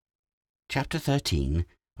Chapter 13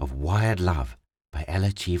 of Wired Love by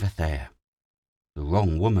Ella Cheever Thayer. The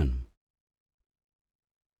Wrong Woman.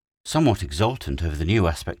 Somewhat exultant over the new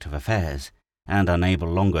aspect of affairs, and unable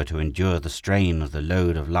longer to endure the strain of the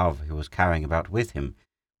load of love he was carrying about with him,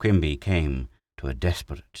 Quimby came to a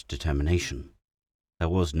desperate determination. There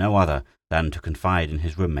was no other than to confide in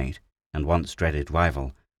his roommate and once dreaded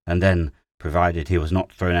rival, and then, provided he was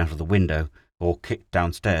not thrown out of the window or kicked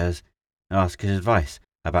downstairs, ask his advice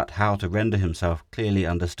about how to render himself clearly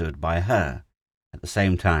understood by her, at the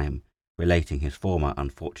same time relating his former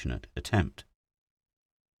unfortunate attempt.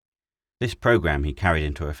 This programme he carried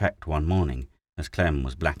into effect one morning as Clem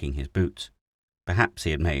was blacking his boots. Perhaps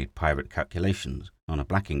he had made private calculations on a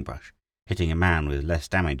blacking brush, hitting a man with less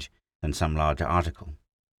damage than some larger article.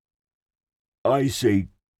 "I say,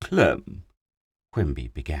 Clem," Quimby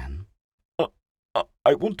began.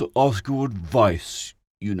 I want to ask your advice,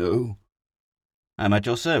 you know." "I'm at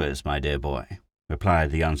your service, my dear boy,"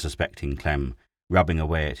 replied the unsuspecting Clem, rubbing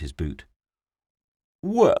away at his boot.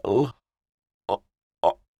 "Well,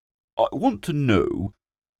 I want to know.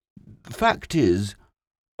 The fact is,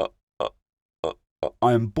 I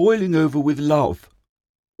am boiling over with love."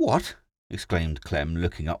 "What?" exclaimed Clem,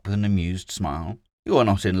 looking up with an amused smile. "You are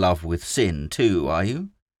not in love with sin, too, are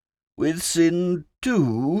you?" "With sin,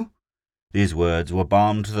 too?" These words were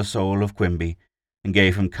balm to the soul of Quimby, and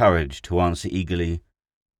gave him courage to answer eagerly,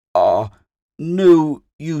 No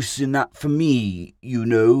use in that for me, you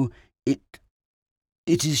know. It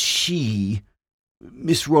is she,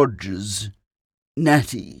 Miss Rogers,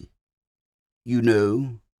 Natty, you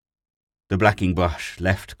know." The blacking brush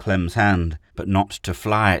left Clem's hand, but not to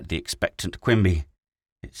fly at the expectant Quimby.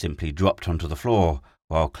 It simply dropped onto the floor,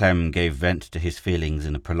 while Clem gave vent to his feelings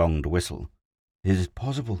in a prolonged whistle. "Is it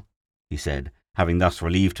possible?" he said, having thus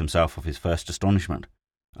relieved himself of his first astonishment.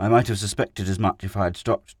 "I might have suspected as much if I had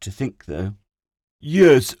stopped to think, though."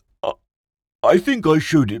 "Yes, I think I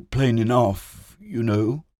showed it plain enough, you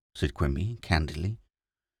know," said Quimby candidly.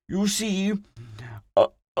 "You see,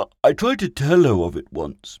 I tried to tell her of it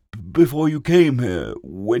once, before you came here,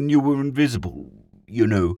 when you were invisible, you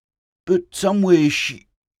know. But some way she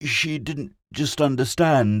didn't just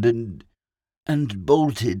understand and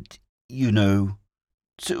bolted, you know.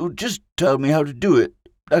 So just tell me how to do it,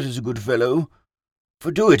 that is a good fellow,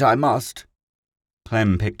 for do it I must."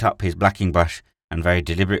 Clem picked up his blacking brush and very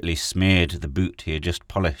deliberately smeared the boot he had just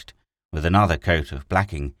polished with another coat of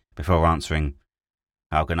blacking before answering.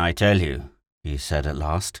 "How can I tell you?" he said at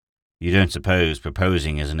last. "You don't suppose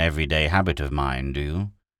proposing is an everyday habit of mine, do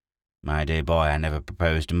you? My dear boy, I never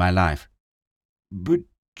proposed in my life." "But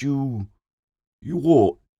you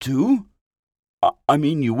ought to. I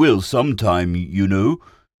mean, you will sometime, you know.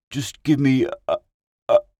 Just give me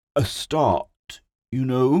a start, you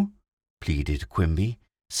know," pleaded Quimby,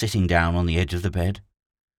 sitting down on the edge of the bed.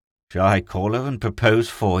 "Shall I call her and propose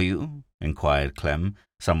for you?" inquired Clem,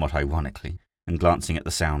 somewhat ironically, and glancing at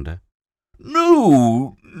the sounder.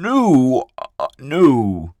 No,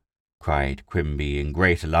 cried Quimby in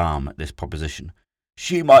great alarm at this proposition.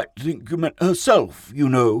 "She might think you meant herself, you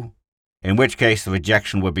know." "In which case the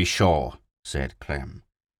rejection would be sure," said Clem.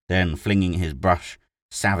 Then, flinging his brush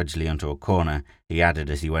savagely into a corner, he added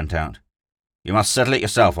as he went out, "You must settle it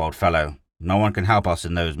yourself, old fellow. No one can help us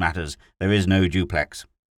in those matters. There is no duplex."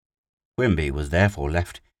 Quimby was therefore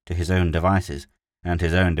left to his own devices, and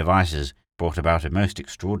his own devices brought about a most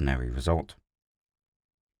extraordinary result.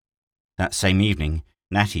 That same evening,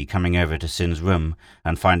 Natty, coming over to Sin's room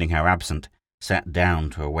and finding her absent, sat down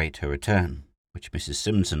to await her return, which Mrs.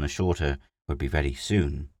 Simpson assured her would be very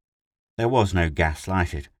soon. There was no gas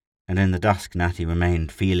lighted, and in the dusk Natty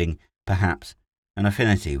remained feeling, perhaps, an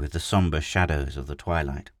affinity with the sombre shadows of the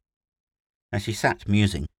twilight. As she sat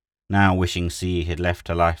musing, now wishing C had left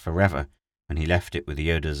her life forever when he left it with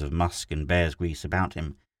the odours of musk and bear's grease about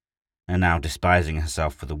him, and now despising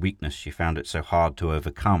herself for the weakness she found it so hard to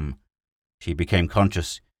overcome, she became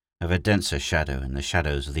conscious of a denser shadow in the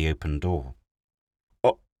shadows of the open door.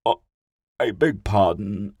 I beg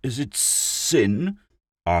pardon, is it Sin?"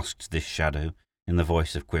 asked this shadow in the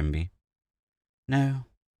voice of Quimby. "No,"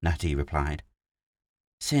 Natty replied.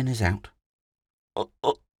 "Sin is out."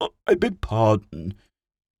 I beg pardon,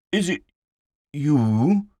 is it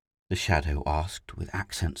you?" the shadow asked with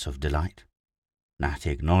accents of delight. Natty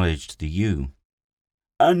acknowledged the you.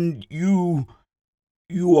 "And you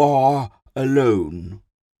are alone?"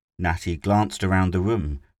 Natty glanced around the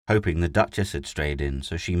room, hoping the Duchess had strayed in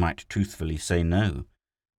so she might truthfully say no,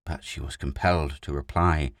 but she was compelled to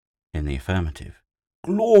reply in the affirmative.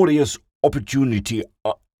 "Glorious opportunity.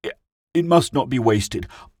 It must not be wasted.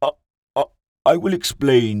 I will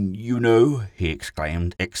explain, you know, he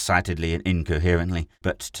exclaimed, excitedly and incoherently,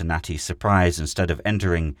 but to Natty's surprise, instead of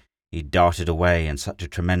entering, he darted away in such a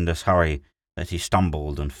tremendous hurry that he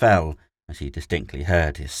stumbled and fell as he distinctly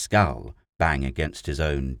heard his skull bang against his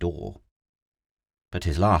own door. But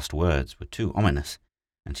his last words were too ominous,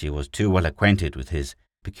 and she was too well acquainted with his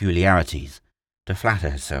peculiarities to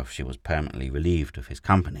flatter herself she was permanently relieved of his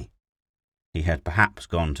company. He had perhaps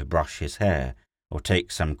gone to brush his hair or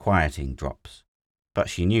take some quieting drops, but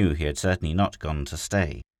she knew he had certainly not gone to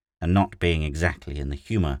stay, and not being exactly in the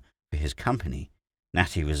humour for his company,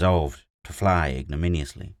 Natty resolved to fly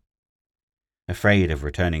ignominiously. Afraid of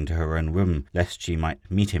returning to her own room lest she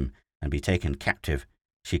might meet him and be taken captive,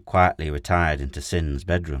 she quietly retired into Sin's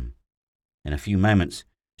bedroom. In a few moments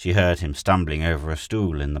she heard him stumbling over a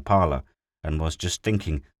stool in the parlour, and was just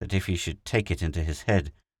thinking that if he should take it into his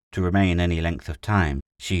head to remain any length of time,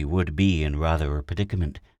 she would be in rather a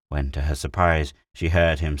predicament, when, to her surprise, she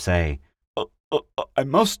heard him say, I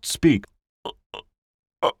must speak.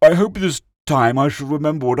 I hope this time I shall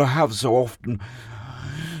remember what I have so often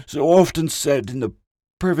said in the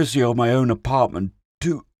privacy of my own apartment,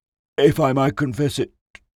 to, if I might confess it,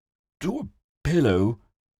 to a pillow,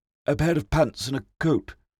 a pair of pants and a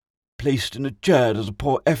coat, placed in a chair as a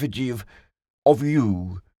poor effigy of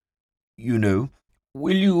you, you know.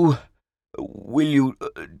 Will you,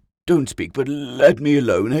 don't speak, but let me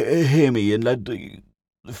alone, hear me, and let the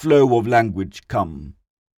flow of language come.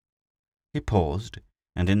 He paused,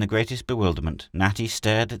 and in the greatest bewilderment Natty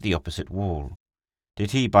stared at the opposite wall.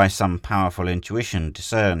 Did he by some powerful intuition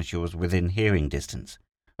discern she was within hearing distance,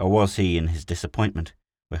 or was he, in his disappointment,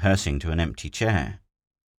 rehearsing to an empty chair?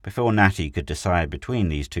 Before Natty could decide between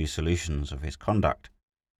these two solutions of his conduct,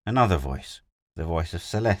 another voice, the voice of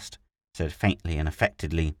Celeste, said faintly and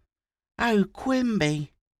affectedly, "Oh,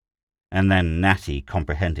 Quimby!" And then Natty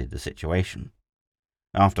comprehended the situation.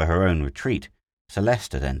 After her own retreat,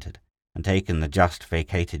 Celeste had entered and taken the just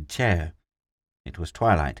vacated chair. It was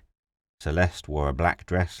twilight. Celeste wore a black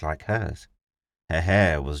dress like hers. Her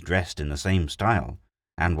hair was dressed in the same style,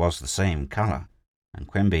 and was the same colour, and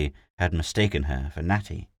Quimby had mistaken her for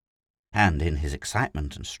Natty. And in his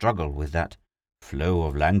excitement and struggle with that flow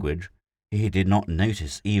of language, he did not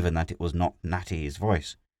notice even that it was not Natty's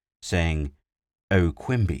voice, saying, "Oh,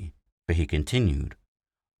 Quimby," for he continued,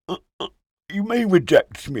 You may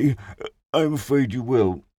reject me, I'm afraid you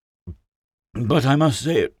will, but I must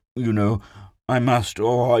say it, you know, I must,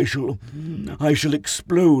 or I shall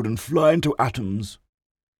explode and fly into atoms."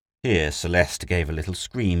 Here Celeste gave a little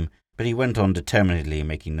scream, but he went on determinedly,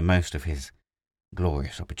 making the most of his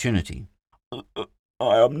glorious opportunity. I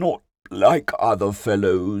am not like other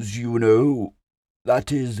fellows, you know.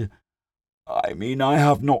 That is, I mean, I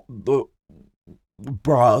have not the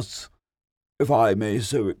brass, if I may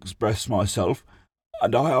so express myself,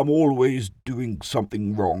 and I am always doing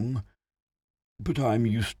something wrong. But I'm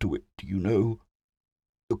used to it, you know.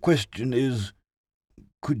 The question is,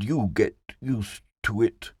 could you get used to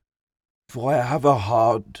it? For I have a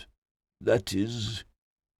heart that is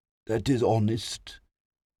honest,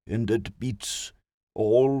 and that beats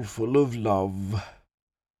all full of love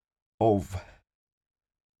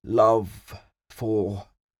for,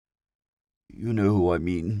 you know who I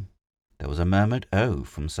mean. There was a murmured "oh"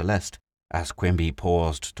 from Celeste, as Quimby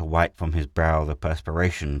paused to wipe from his brow the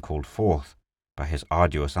perspiration called forth by his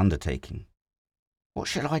arduous undertaking. "What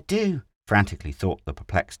shall I do?" frantically thought the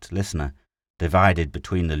perplexed listener, divided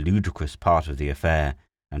between the ludicrous part of the affair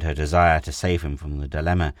and her desire to save him from the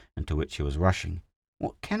dilemma into which he was rushing.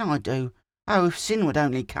 "What can I do? Oh, if Sin would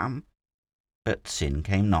only come!" But Sin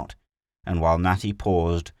came not, and while Natty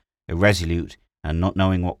paused, irresolute and not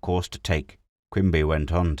knowing what course to take, Quimby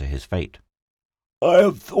went on to his fate. I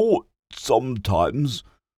have thought sometimes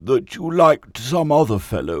that you liked some other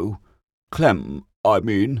fellow. Clem, I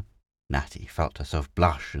mean. Natty felt herself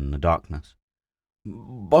blush in the darkness.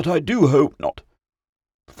 But I do hope not.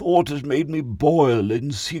 Thought has made me boil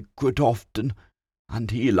in secret often,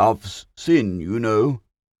 and he loves Sin, you know.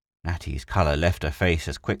 Natty's colour left her face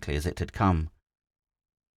as quickly as it had come.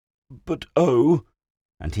 But oh,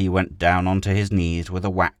 and he went down onto his knees with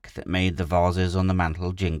a whack that made the vases on the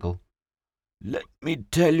mantel jingle. Let me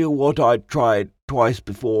tell you what I tried twice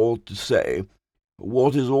before to say,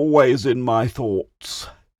 what is always in my thoughts.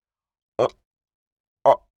 I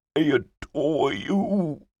adore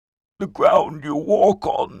you, the ground you walk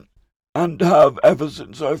on, and have ever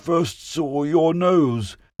since I first saw your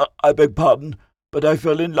nose. I beg pardon, but I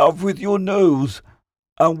fell in love with your nose.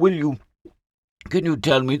 And can you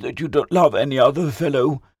tell me that you don't love any other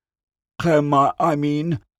fellow, Clem, I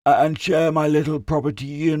mean, and share my little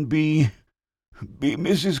property and be be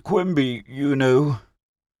Mrs. Quimby, you know.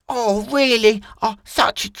 Oh, really? Oh,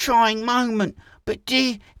 such a trying moment. But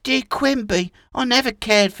dear Quimby, I never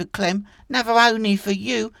cared for Clem, never only for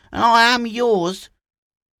you, and I am yours."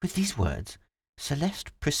 With these words,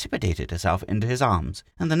 Celeste precipitated herself into his arms,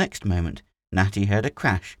 and the next moment Natty heard a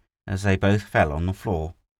crash as they both fell on the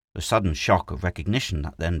floor. The sudden shock of recognition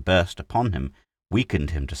that then burst upon him weakened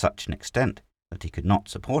him to such an extent that he could not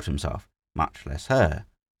support himself, much less her,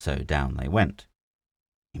 so down they went.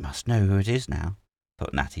 He must know who it is now,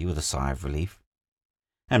 thought Natty with a sigh of relief.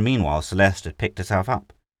 And meanwhile Celeste had picked herself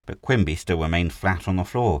up, but Quimby still remained flat on the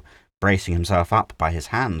floor, bracing himself up by his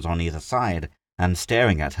hands on either side, and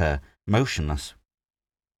staring at her, motionless.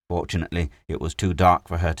 Fortunately, it was too dark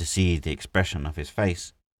for her to see the expression of his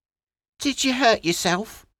face. "Did you hurt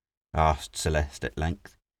yourself?" asked Celeste at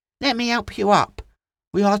length. "Let me help you up.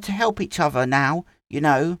 We are to help each other now, you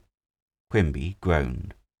know." Quimby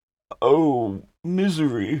groaned. "Oh,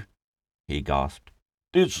 misery," he gasped.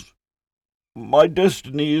 My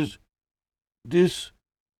destiny is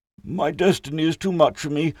too much for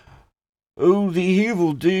me. Oh, the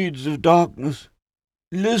evil deeds of darkness.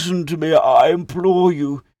 Listen to me, I implore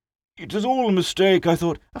you. It is all a mistake, I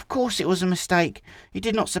thought." "Of course it was a mistake. You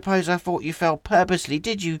did not suppose I thought you fell purposely,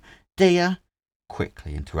 did you, dear?"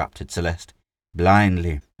 quickly interrupted Celeste,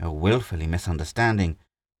 blindly or wilfully misunderstanding.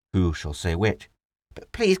 Who shall say which?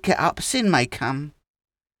 "But please get up, sin may come."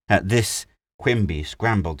 At this, Quimby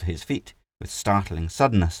scrambled to his feet with startling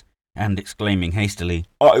suddenness, and exclaiming hastily,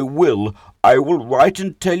 I will write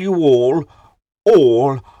and tell you all.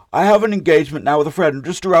 I have an engagement now with a friend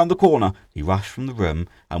just around the corner." He rushed from the room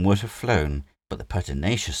and would have flown, but the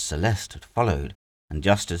pertinacious Celeste had followed, and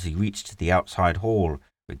just as he reached the outside hall,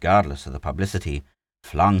 regardless of the publicity,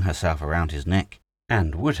 flung herself around his neck,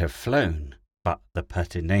 and would have flown, but the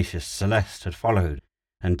pertinacious Celeste had followed,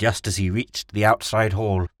 and just as he reached the outside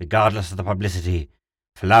hall, regardless of the publicity,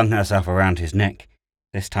 flung herself around his neck,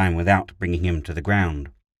 this time without bringing him to the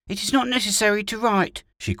ground. "It is not necessary to write,"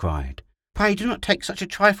 she cried. "Pray do not take such a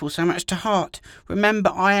trifle so much to heart.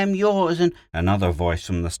 Remember I am yours, and—" Another voice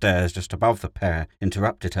from the stairs just above the pair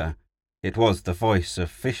interrupted her. It was the voice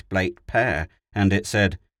of Fishblate Pear, and it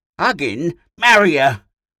said, "Huggin, marry her."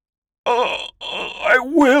 I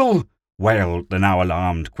will," wailed the now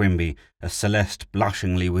alarmed Quimby, as Celeste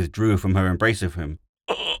blushingly withdrew from her embrace of him.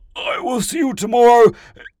 "I will see you tomorrow,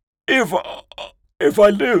 if I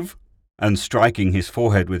live." And striking his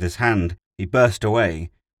forehead with his hand, he burst away,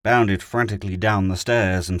 bounded frantically down the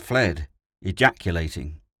stairs, and fled,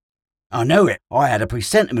 ejaculating, "I know it. I had a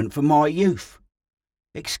presentiment from my youth."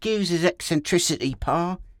 "Excuse his eccentricity,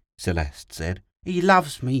 Pa," Celeste said. "He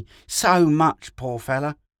loves me so much, poor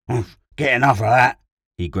fella." "Get enough of that,"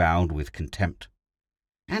 he growled with contempt.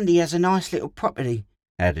 "And he has a nice little property,"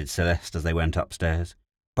 added Celeste as they went upstairs.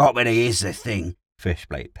 "Property is the thing,"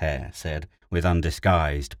 Fishblate Pear said, with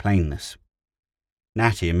undisguised plainness.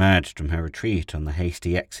 Natty emerged from her retreat on the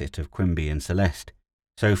hasty exit of Quimby and Celeste,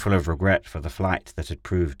 so full of regret for the flight that had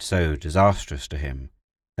proved so disastrous to him,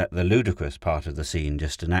 that the ludicrous part of the scene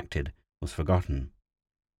just enacted was forgotten.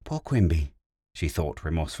 Poor Quimby, she thought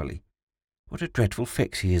remorsefully. What a dreadful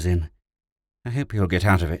fix he is in. I hope he'll get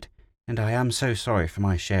out of it, and I am so sorry for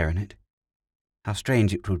my share in it. How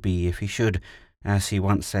strange it would be if he should, as he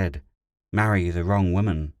once said, marry the wrong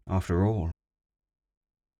woman after all.